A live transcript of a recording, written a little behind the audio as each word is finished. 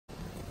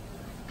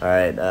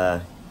Alright,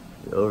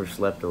 we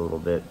overslept a little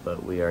bit,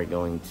 but we are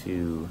going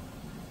to,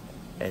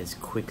 as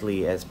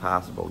quickly as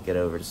possible, get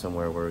over to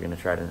somewhere where we're going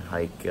to try to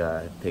hike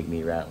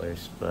pygmy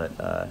rattlers,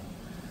 but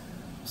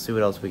see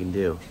what else we can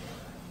do.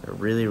 They're a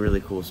really, really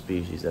cool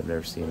species I've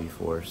never seen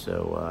before,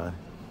 so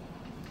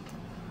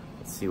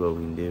let's see what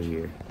we can do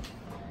here.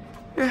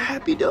 You're a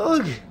happy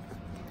dog!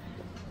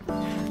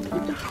 Happy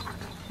dog.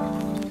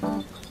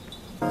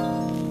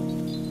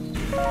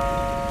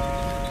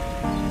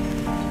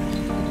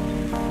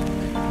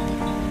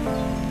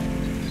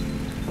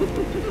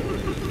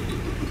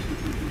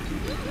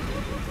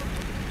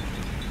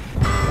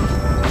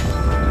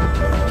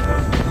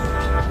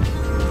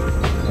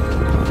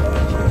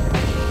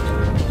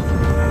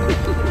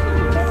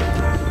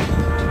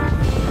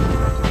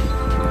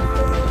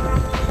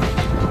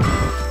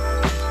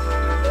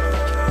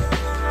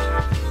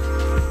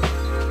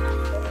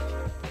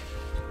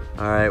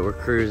 Alright, we're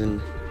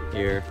cruising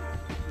here.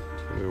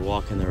 We were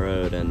walking the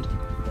road and,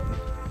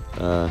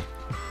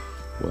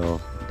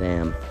 well,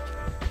 damn.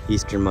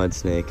 Eastern mud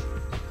snake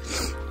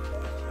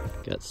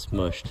got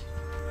smushed.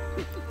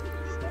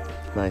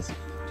 Nice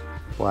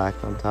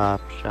black on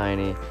top,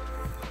 shiny,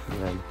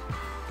 and then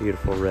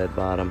beautiful red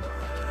bottom.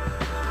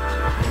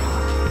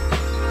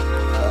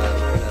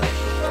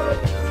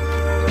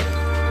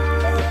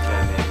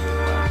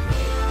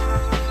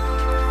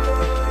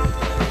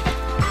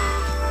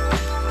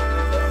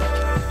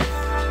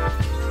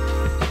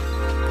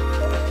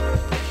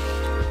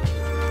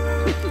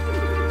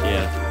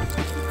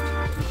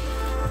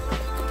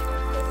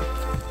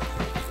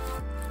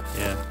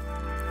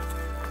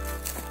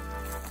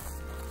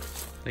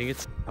 I think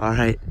it's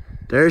alright.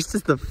 There's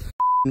just the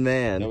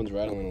man. That one's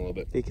rattling a little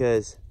bit.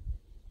 Because,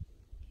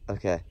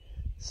 okay,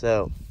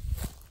 so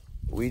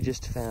we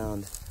just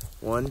found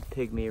one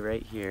pygmy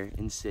right here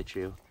in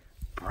situ,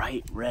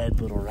 bright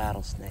red little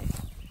rattlesnake,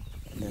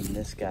 and then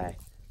this guy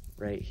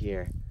right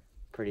here,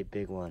 pretty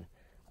big one.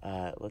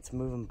 Let's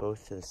move them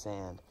both to the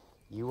sand.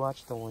 You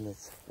watch the one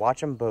that's, watch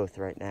them both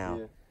right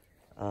now.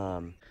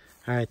 Yeah.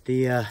 Alright,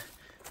 the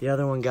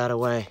other one got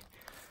away,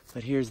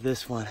 but here's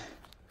this one.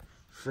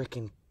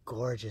 Freaking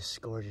gorgeous,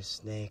 gorgeous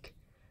snake.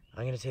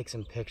 I'm gonna take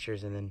some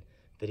pictures and then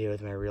video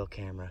with my real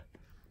camera.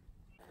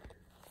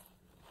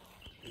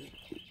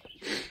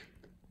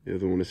 The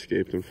other one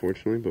escaped,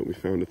 unfortunately, but we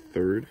found a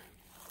third.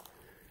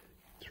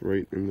 It's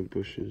right in the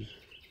bushes.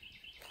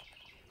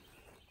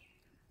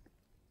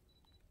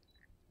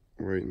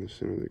 Right in the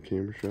center of the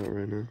camera shot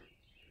right now.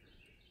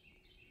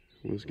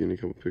 I was getting a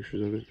couple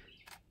pictures of it.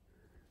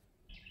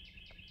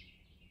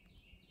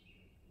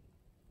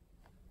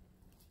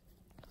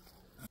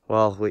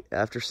 Well,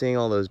 after seeing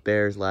all those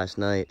bears last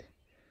night,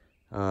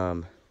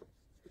 we're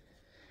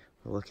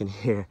looking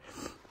here.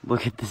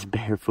 Look at this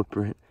bear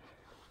footprint.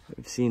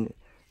 I've seen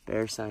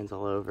bear signs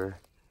all over.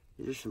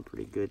 These are some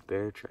pretty good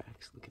bear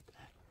tracks. Look at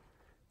that.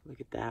 Look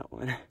at that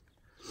one.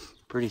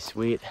 Pretty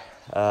sweet.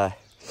 All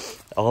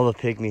the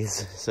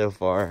pygmies so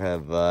far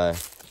have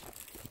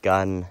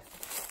gotten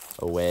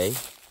away.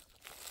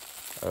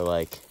 Or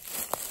like,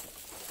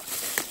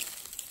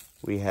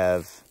 we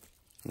have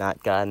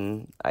not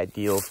gotten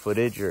ideal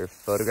footage or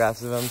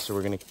photographs of them, so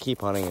we're gonna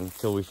keep hunting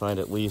until we find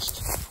at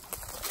least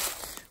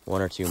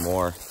one or two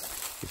more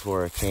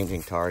before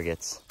changing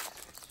targets.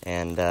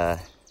 And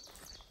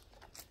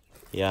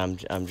yeah,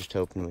 I'm just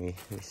hoping we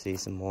see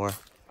some more.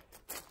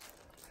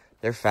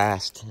 They're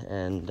fast,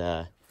 and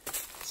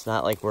it's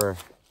not like we're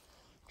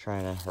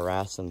trying to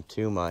harass them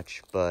too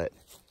much, but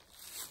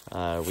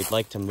we'd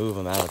like to move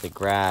them out of the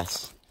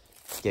grass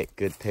to get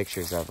good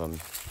pictures of them.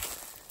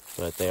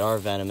 But they are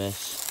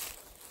venomous,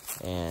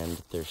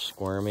 and they're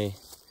squirmy,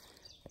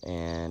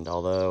 and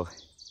although,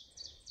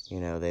 you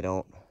know, they're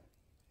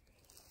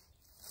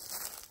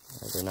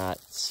not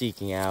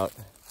seeking out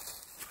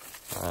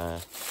a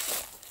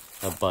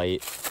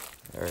bite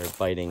or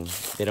biting,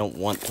 they don't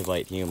want to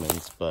bite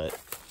humans, but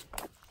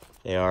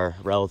they are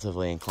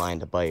relatively inclined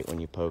to bite when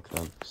you poke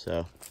them,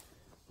 so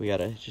we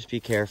gotta just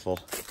be careful.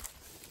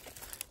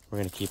 We're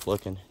gonna keep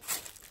looking.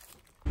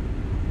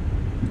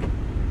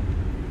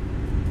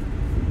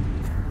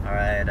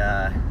 Alright,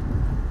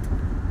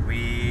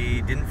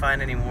 we didn't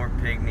find any more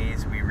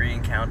pygmies. We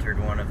re-encountered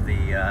one of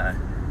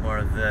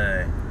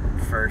the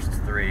first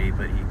three,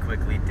 but he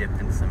quickly dipped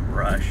in some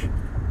brush,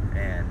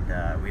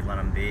 and we let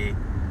him be.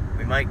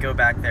 We might go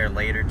back there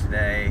later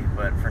today,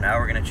 but for now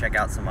we're gonna check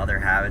out some other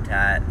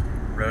habitat,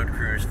 road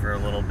cruise for a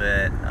little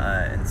bit,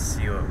 and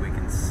see what we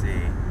can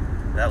see.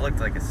 That looked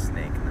like a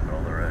snake in the middle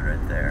of the road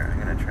right there. I'm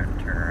gonna try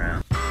to turn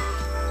around.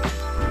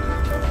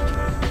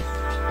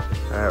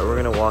 Alright, we're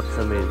gonna walk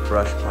some of these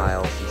brush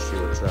piles and see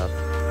what's up.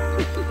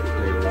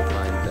 Maybe we'll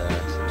find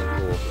something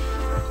cool.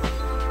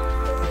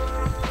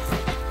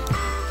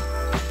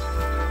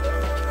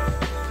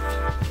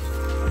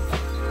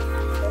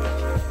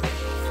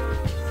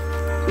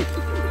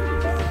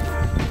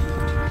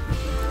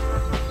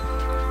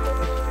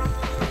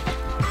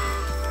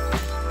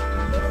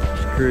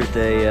 Just cruised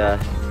a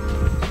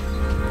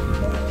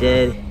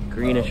dead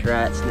greenish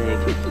rat snake.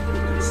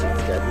 It's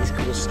got these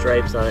cool little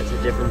stripes on it,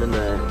 so different than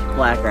the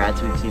black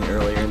rats we've seen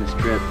earlier in this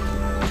trip.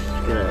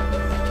 Just gonna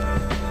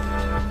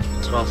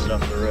toss it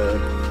off the road.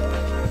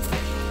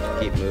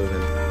 Keep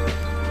moving.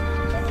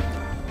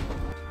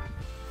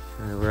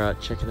 Alright, we're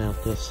out checking out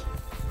this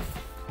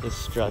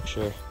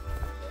structure.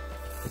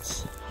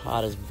 It's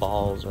hot as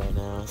balls right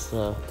now,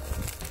 so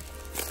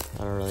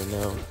I don't really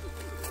know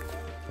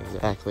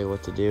exactly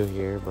what to do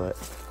here, but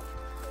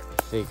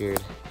I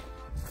figured,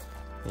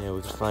 you know,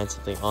 we could find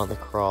something on the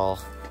crawl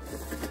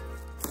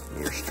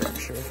near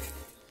structure.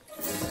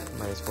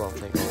 Might as well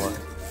take a look.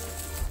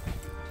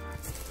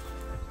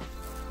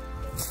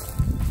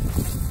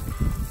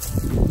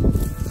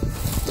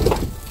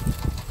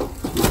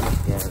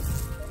 Yeah,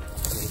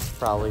 it's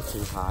probably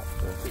too hot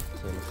for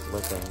him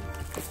flipping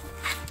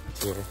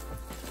here.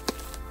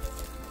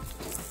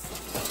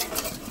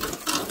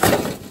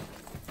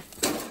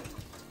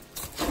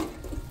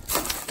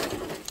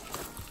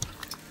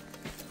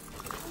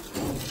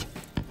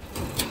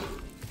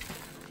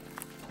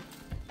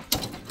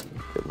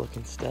 Good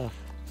looking stuff.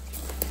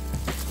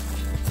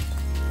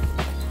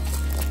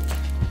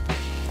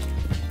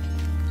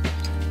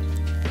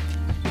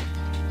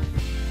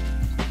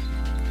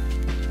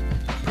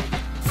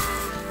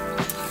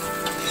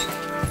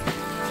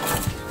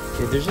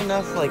 Dude, there's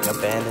enough like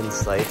abandoned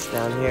sites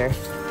down here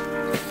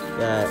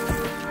that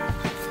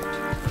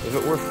if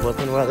it were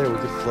flipping weather, we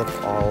could flip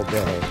all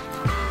day.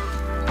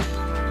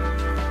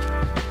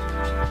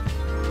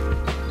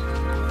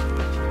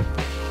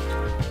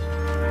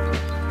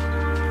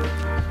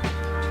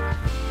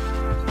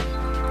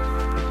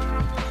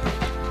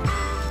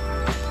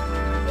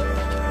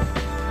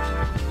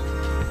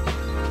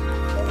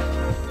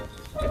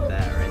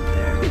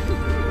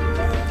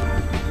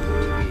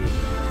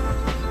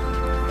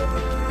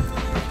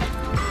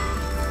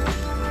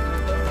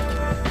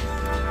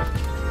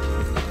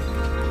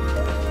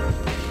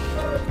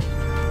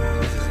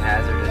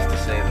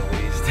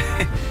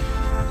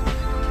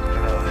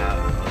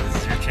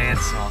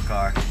 Small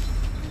car.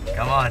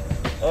 Come on.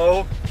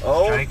 Oh.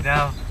 Strike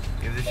now.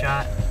 Give it a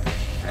shot.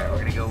 Alright, we're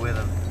gonna go with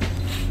him.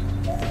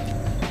 Oh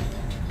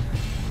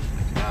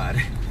my god.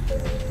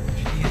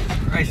 Jesus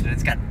Christ, and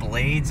it's got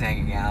blades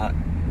hanging out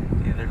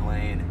the other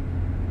lane.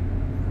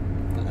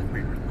 Look,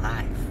 we're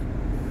live.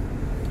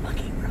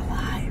 Lucky we're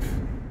alive.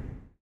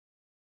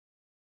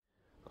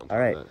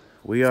 Alright,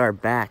 we are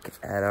back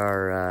at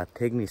our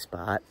pygmy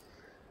spot,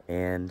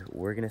 and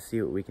we're gonna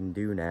see what we can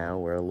do now.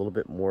 We're a little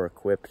bit more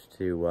equipped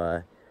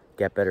to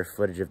get better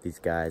footage of these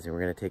guys, and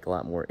we're going to take a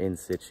lot more in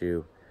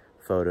situ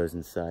photos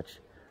and such.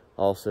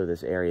 Also,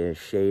 this area is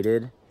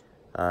shaded.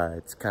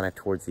 It's kind of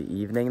towards the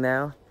evening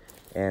now,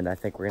 and I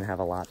think we're going to have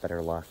a lot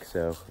better luck,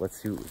 so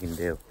let's see what we can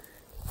do.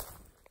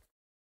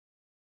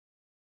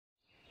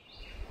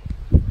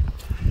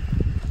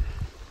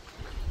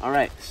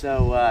 Alright,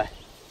 so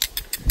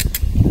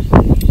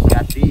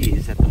got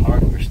these at the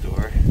hardware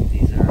store.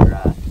 These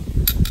are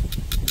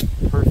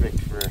perfect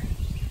for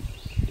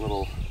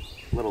little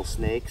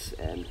snakes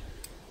and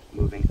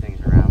moving things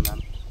around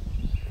them.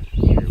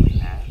 Here we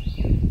have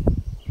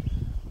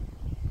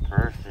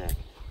perfect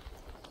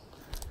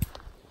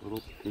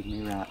little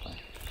pygmy rattler.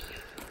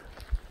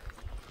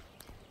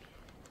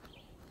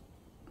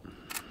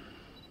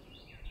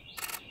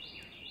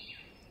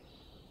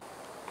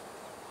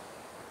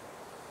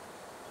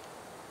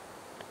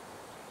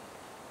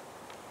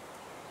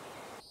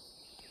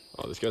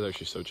 Oh, this guy's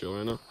actually so chill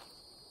right now.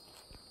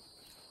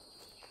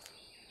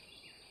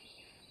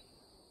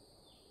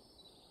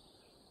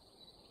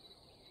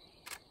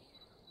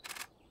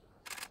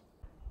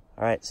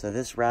 Alright, so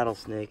this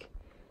rattlesnake,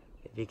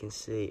 if you can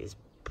see, is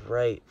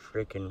bright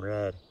freaking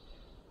red.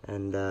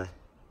 And they're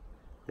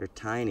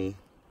tiny.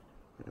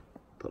 I'm gonna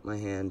put my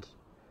hand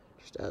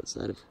just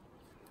outside of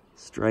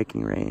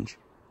striking range.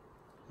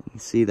 You can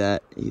see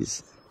that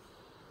he's,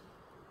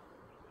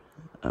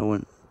 I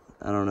don't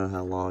know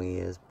how long he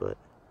is, but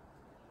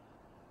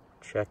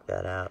check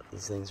that out.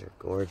 These things are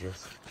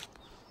gorgeous.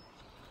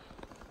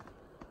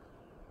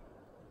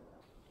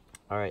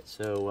 Alright,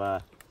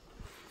 so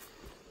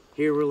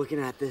here we're looking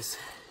at this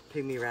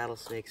pygmy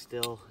rattlesnake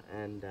still,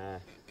 and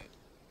I'm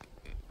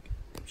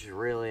just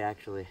really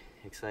actually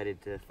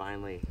excited to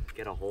finally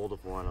get a hold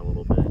of one a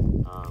little bit,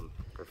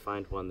 or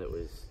find one that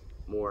was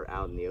more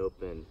out in the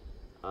open.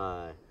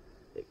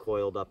 It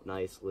coiled up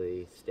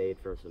nicely, stayed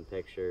for some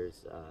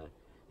pictures.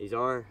 These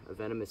are a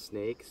venomous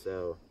snake,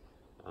 so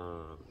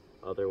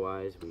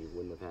otherwise we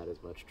wouldn't have had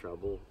as much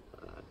trouble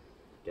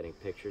getting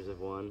pictures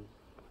of one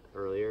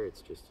earlier.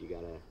 It's just you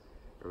gotta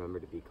remember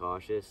to be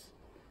cautious.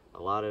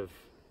 A lot of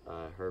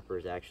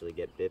herpers actually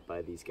get bit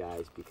by these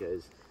guys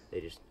because they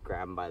just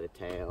grab them by the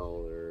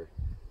tail, or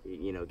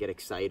you know, get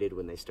excited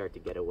when they start to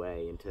get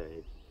away into,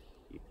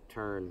 you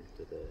turn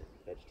to the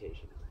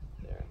vegetation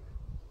there,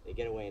 they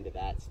get away into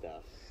that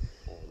stuff,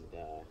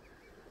 and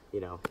you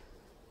know,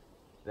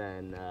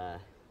 then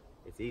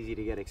it's easy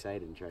to get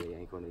excited and try to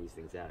yank one of these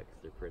things out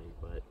because they're pretty.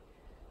 But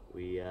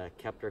we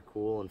kept our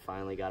cool and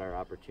finally got our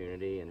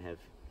opportunity and have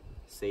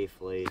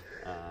safely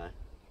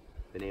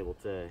been able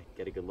to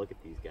get a good look at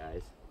these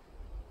guys.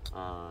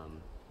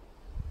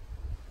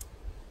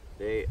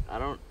 I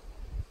don't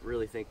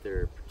really think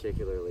they're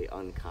particularly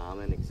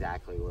uncommon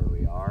exactly where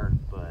we are,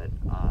 but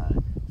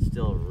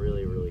still a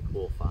really, really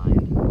cool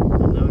find.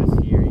 You'll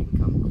notice here, you can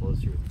come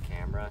closer with the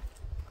camera.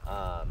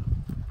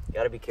 You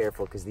gotta be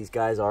careful because these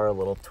guys are a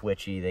little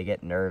twitchy. They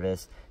get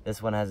nervous.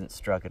 This one hasn't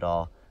struck at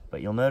all,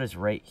 but you'll notice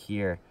right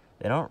here,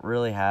 they don't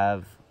really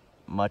have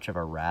much of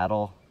a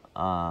rattle.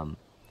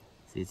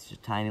 See, it's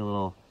just a tiny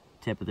little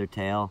tip of their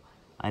tail.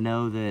 I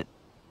know that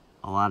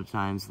a lot of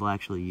times they'll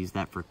actually use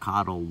that for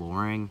caudal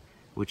luring,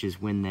 which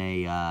is when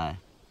they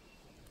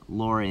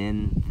lure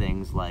in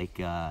things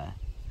like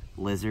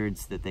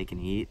lizards that they can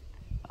eat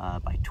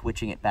by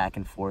twitching it back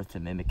and forth to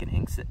mimic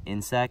an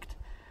insect.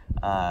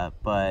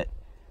 But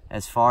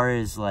as far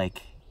as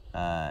like,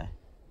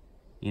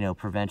 you know,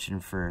 prevention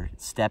for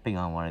stepping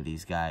on one of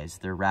these guys,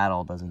 their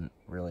rattle doesn't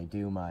really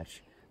do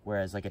much.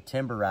 Whereas like a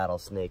timber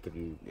rattlesnake, if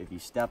you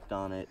stepped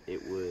on it,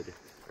 it would,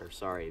 or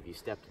sorry, if you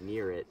stepped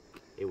near it,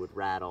 it would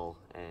rattle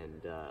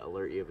and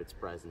alert you of its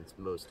presence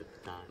most of the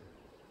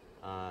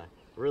time.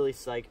 Really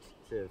psyched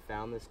to have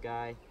found this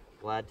guy.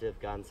 Glad to have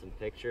gotten some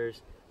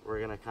pictures.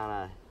 We're gonna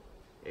kind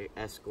of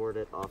escort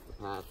it off the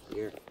path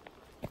here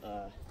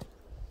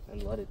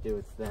and let it do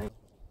its thing.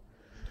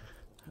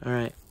 All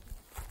right,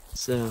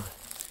 so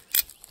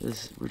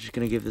we're just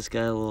gonna give this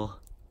guy a little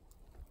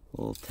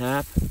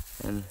tap,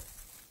 and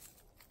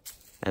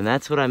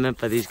that's what I meant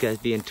by these guys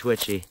being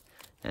twitchy.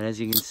 And as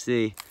you can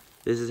see,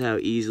 this is how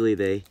easily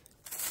they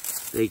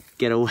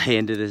get away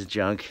into this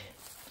junk.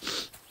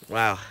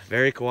 Wow,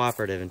 very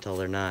cooperative until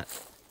they're not.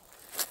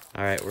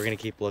 All right, we're gonna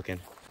keep looking.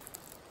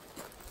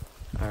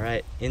 All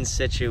right, in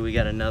situ, we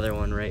got another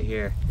one right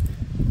here.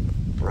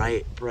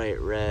 Bright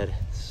red,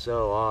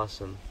 so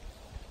awesome.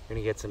 We're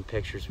gonna get some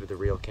pictures with a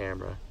real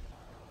camera.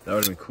 That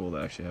would have been cool to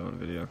actually have on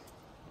video.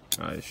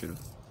 I should have.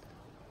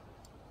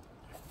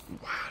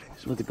 Wow,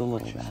 look at the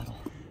little rattle.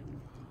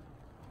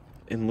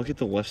 And look at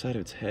the left side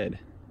of its head.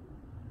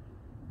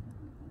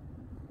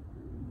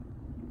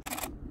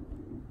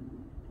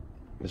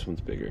 This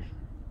one's bigger.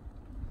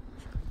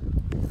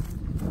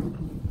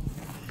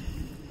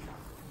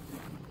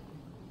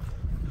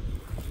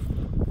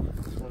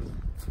 This one's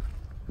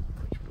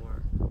much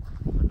more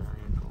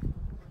maniacal.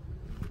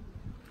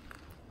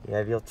 Yeah,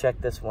 if you'll check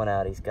this one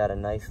out, he's got a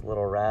nice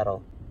little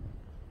rattle.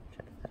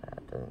 Check that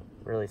out. Doesn't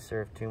really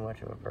serve too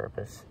much of a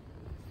purpose.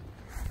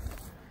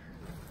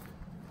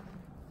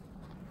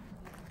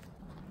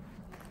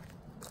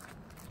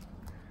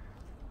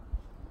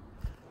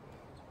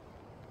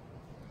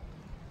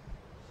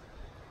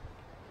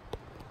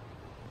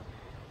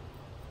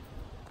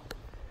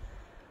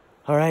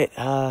 All right,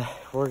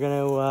 we're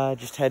gonna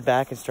just head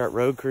back and start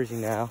road cruising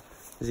now.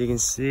 As you can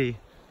see,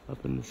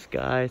 up in the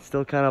sky, it's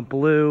still kind of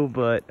blue,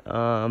 but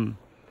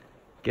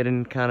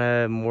getting kind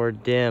of more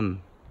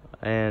dim.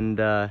 And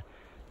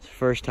it's the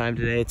first time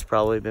today it's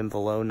probably been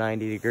below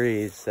 90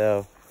 degrees,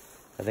 so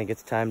I think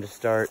it's time to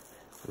start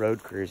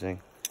road cruising.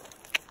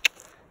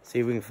 See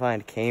if we can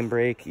find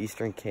canebrake,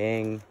 eastern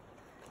king,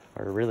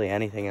 or really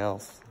anything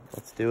else.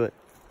 Let's do it.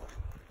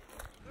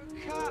 Look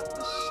at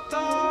the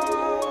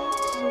stars,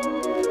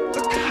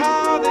 look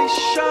how they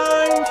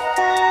shine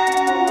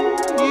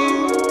for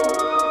you.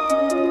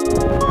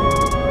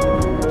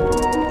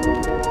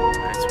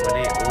 It's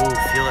windy. Ooh,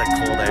 feel that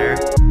cold air.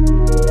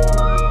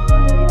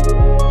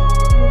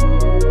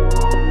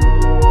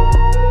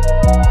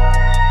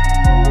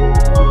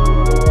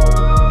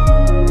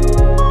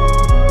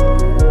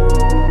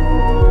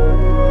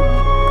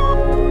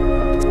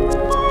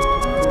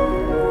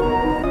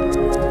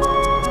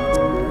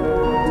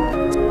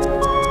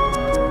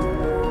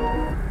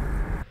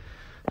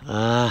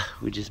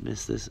 We just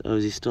missed this. Oh,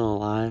 is he still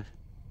alive?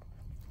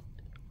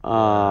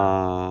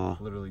 Oh.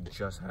 Literally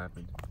just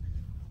happened.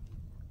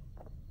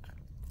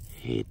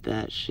 Hate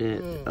that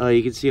shit. Oh,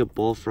 you can see a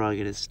bullfrog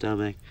in his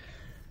stomach.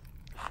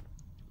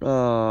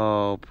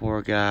 Oh,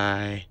 poor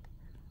guy.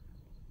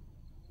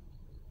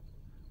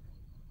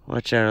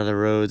 Watch out on the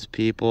roads,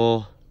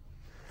 people.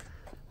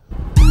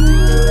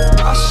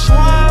 I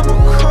swam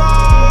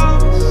across.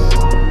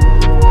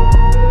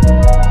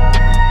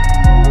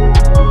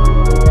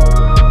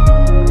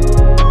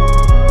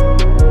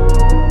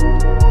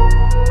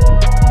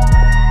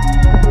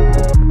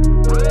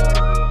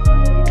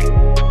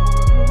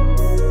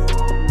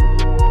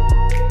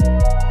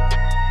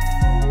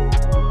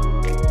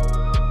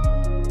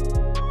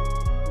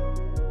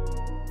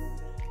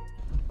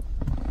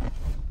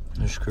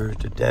 They're screwed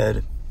to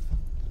dead.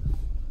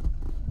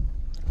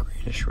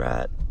 Greenish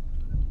rat.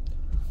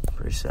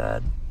 Pretty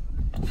sad.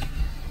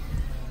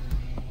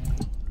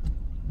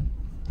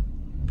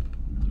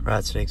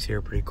 Rat snakes here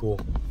are pretty cool.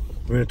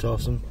 We're gonna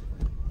toss them.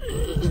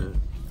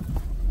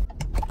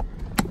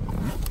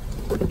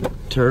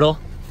 Turtle?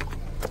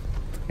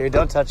 Here,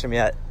 don't touch him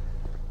yet.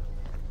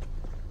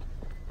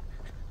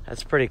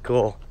 That's pretty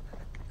cool.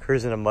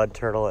 Cruising a mud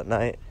turtle at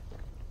night.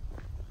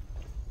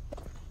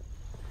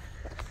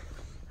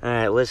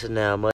 Alright, listen now.